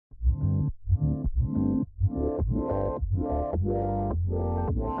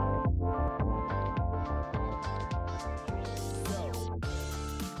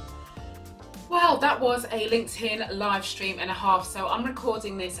that was a LinkedIn live stream and a half. So I'm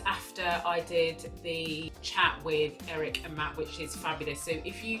recording this after I did the chat with Eric and Matt, which is fabulous. So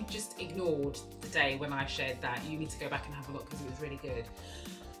if you just ignored the day when I shared that, you need to go back and have a look because it was really good.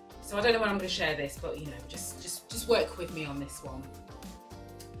 So I don't know when I'm going to share this, but you know, just work with me on this one.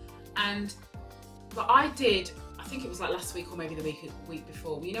 But I think it was like last week or maybe the week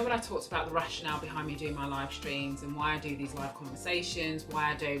before, you know, when I talked about the rationale behind me doing my live streams and why I do these live conversations,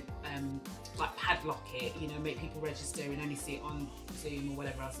 why I don't like padlock it, you know, make people register and only see it on Zoom or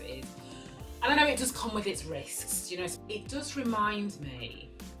whatever else it is. And I know it does come with its risks, you know. It does remind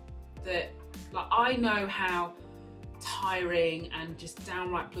me that, like, I know how tiring and just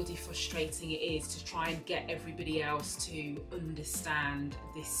downright bloody frustrating it is to try and get everybody else to understand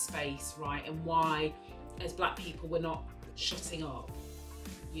this space, right, and why as black people we're not shutting up,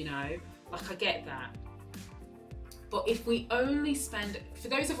 you know, like I get that. But if we only spend, for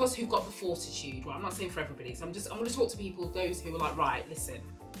those of us who've got the fortitude, right, I'm not saying for everybody, so I'm going to talk to people, those who are like, right, listen,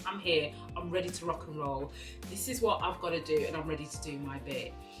 I'm here, I'm ready to rock and roll, this is what I've got to do and I'm ready to do my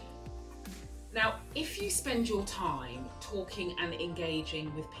bit. Now, if you spend your time talking and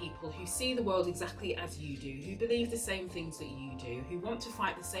engaging with people who see the world exactly as you do, who believe the same things that you do, who want to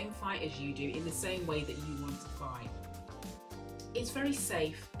fight the same fight as you do in the same way that you want to fight, it's very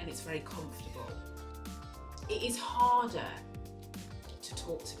safe and it's very comfortable. It is harder to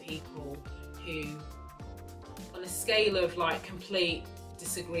talk to people who, on a scale of like complete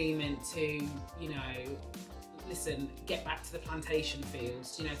disagreement to, you know, listen, get back to the plantation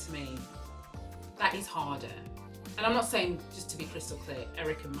fields, do you know what I mean? That is harder. And I'm not saying, just to be crystal clear,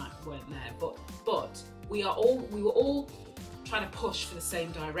 Eric and Matt weren't there, but we were all trying to push for the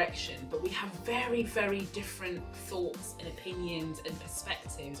same direction, but we have very, very different thoughts and opinions and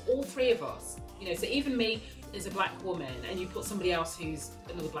perspectives, all three of us. You know, so even me as a black woman, and you put somebody else who's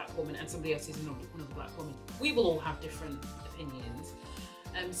another black woman and somebody else who's another black woman, we will all have different opinions.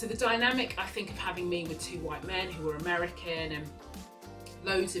 So the dynamic, I think, of having me with two white men who were American and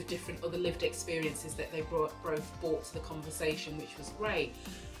loads of different other lived experiences that they both brought to the conversation, which was great.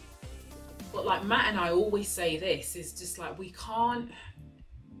 But like Matt and I always say, this is just like, we can't,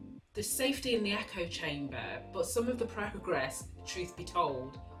 there's safety in the echo chamber, but some of the progress, truth be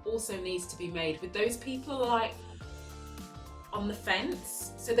told, also needs to be made with those people like on the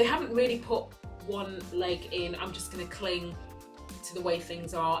fence. So they haven't really put one leg in, I'm just going to cling to the way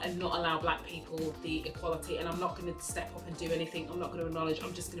things are and not allow black people the equality, and I'm not going to step up and do anything, I'm not going to acknowledge,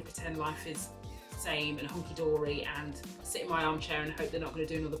 I'm just going to pretend life is the same and hunky-dory and sit in my armchair and hope they're not going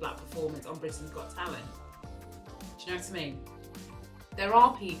to do another black performance on Britain's Got Talent. Do you know what I mean? There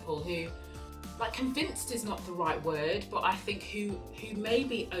are people who, like, convinced is not the right word, but I think who may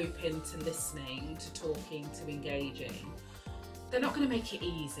be open to listening, to talking, to engaging. They're not going to make it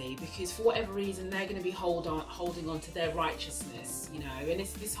easy because for whatever reason they're going to be holding on to their righteousness, you know, and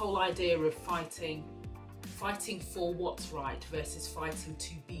it's this whole idea of fighting for what's right versus fighting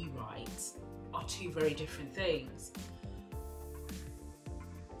to be right are two very different things.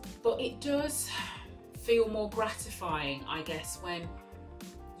 But it does feel more gratifying, I guess, when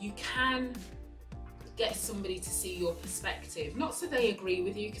you can get somebody to see your perspective, not so they agree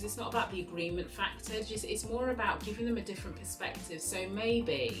with you, because it's not about the agreement factor, just it's more about giving them a different perspective, so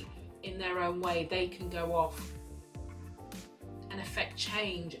maybe in their own way they can go off and affect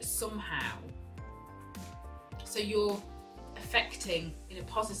change somehow. So you're affecting in a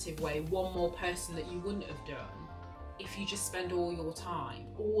positive way one more person that you wouldn't have done if you just spend all of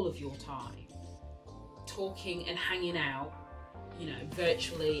your time talking and hanging out, you know,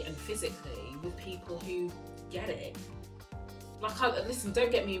 virtually and physically with people who get it. Like, listen,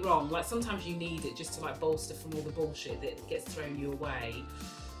 don't get me wrong, like sometimes you need it just to like bolster from all the bullshit that gets thrown your way,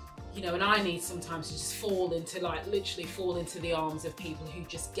 you know, and I need sometimes to just fall into, like, literally fall into the arms of people who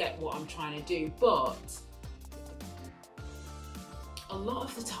just get what I'm trying to do. But a lot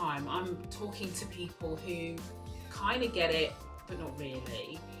of the time I'm talking to people who kind of get it but not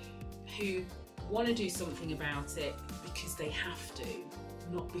really, who want to do something about it because they have to,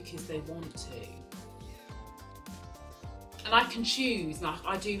 not because they want to. And I can choose, like,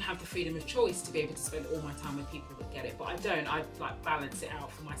 I do have the freedom of choice to be able to spend all my time with people that get it, but I don't, I like balance it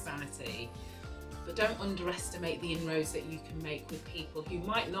out for my sanity. But don't underestimate the inroads that you can make with people who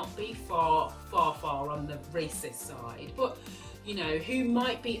might not be far on the racist side, but you know, who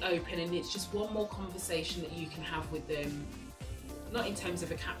might be open, and it's just one more conversation that you can have with them, not in terms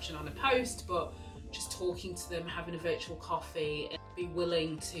of a caption on a post, but just talking to them, having a virtual coffee, and be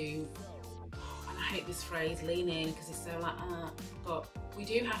willing to, and I hate this phrase, lean in, because it's so like, but we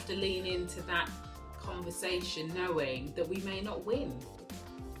do have to lean into that conversation knowing that we may not win.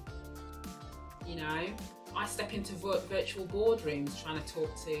 You know, I step into virtual boardrooms trying to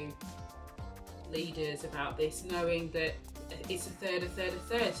talk to leaders about this, knowing that it's a third. A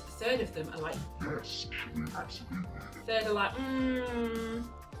third of them are like, yes, absolutely. A third are like,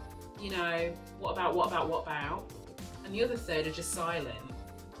 you know, what about? And the other third are just silent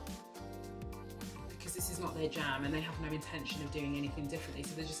because this is not their jam and they have no intention of doing anything differently.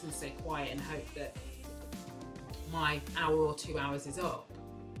 So they're just going to stay quiet and hope that my hour or 2 hours is up.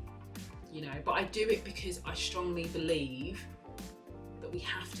 You know, but I do it because I strongly believe that we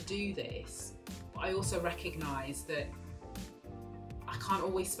have to do this. But I also recognise that I can't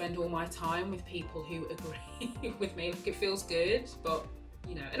always spend all my time with people who agree with me. Like, it feels good, but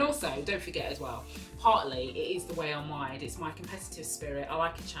you know, and also don't forget as well, partly it is the way I'm wired. It's my competitive spirit. I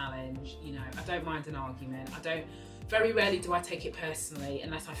like a challenge, you know, I don't mind an argument. Very rarely do I take it personally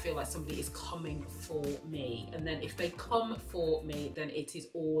unless I feel like somebody is coming for me. And then if they come for me, then it is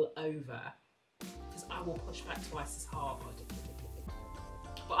all over. Because I will push back twice as hard.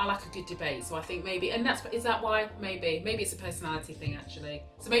 But I like a good debate, so I think maybe, and is that why? Maybe it's a personality thing actually.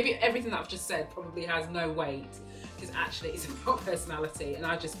 So maybe everything that I've just said probably has no weight, because actually it's about personality, and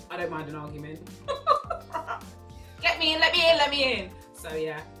I don't mind an argument. Get me in, let me in. So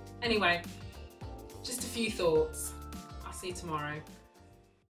yeah, anyway, just a few thoughts. I'll see you tomorrow.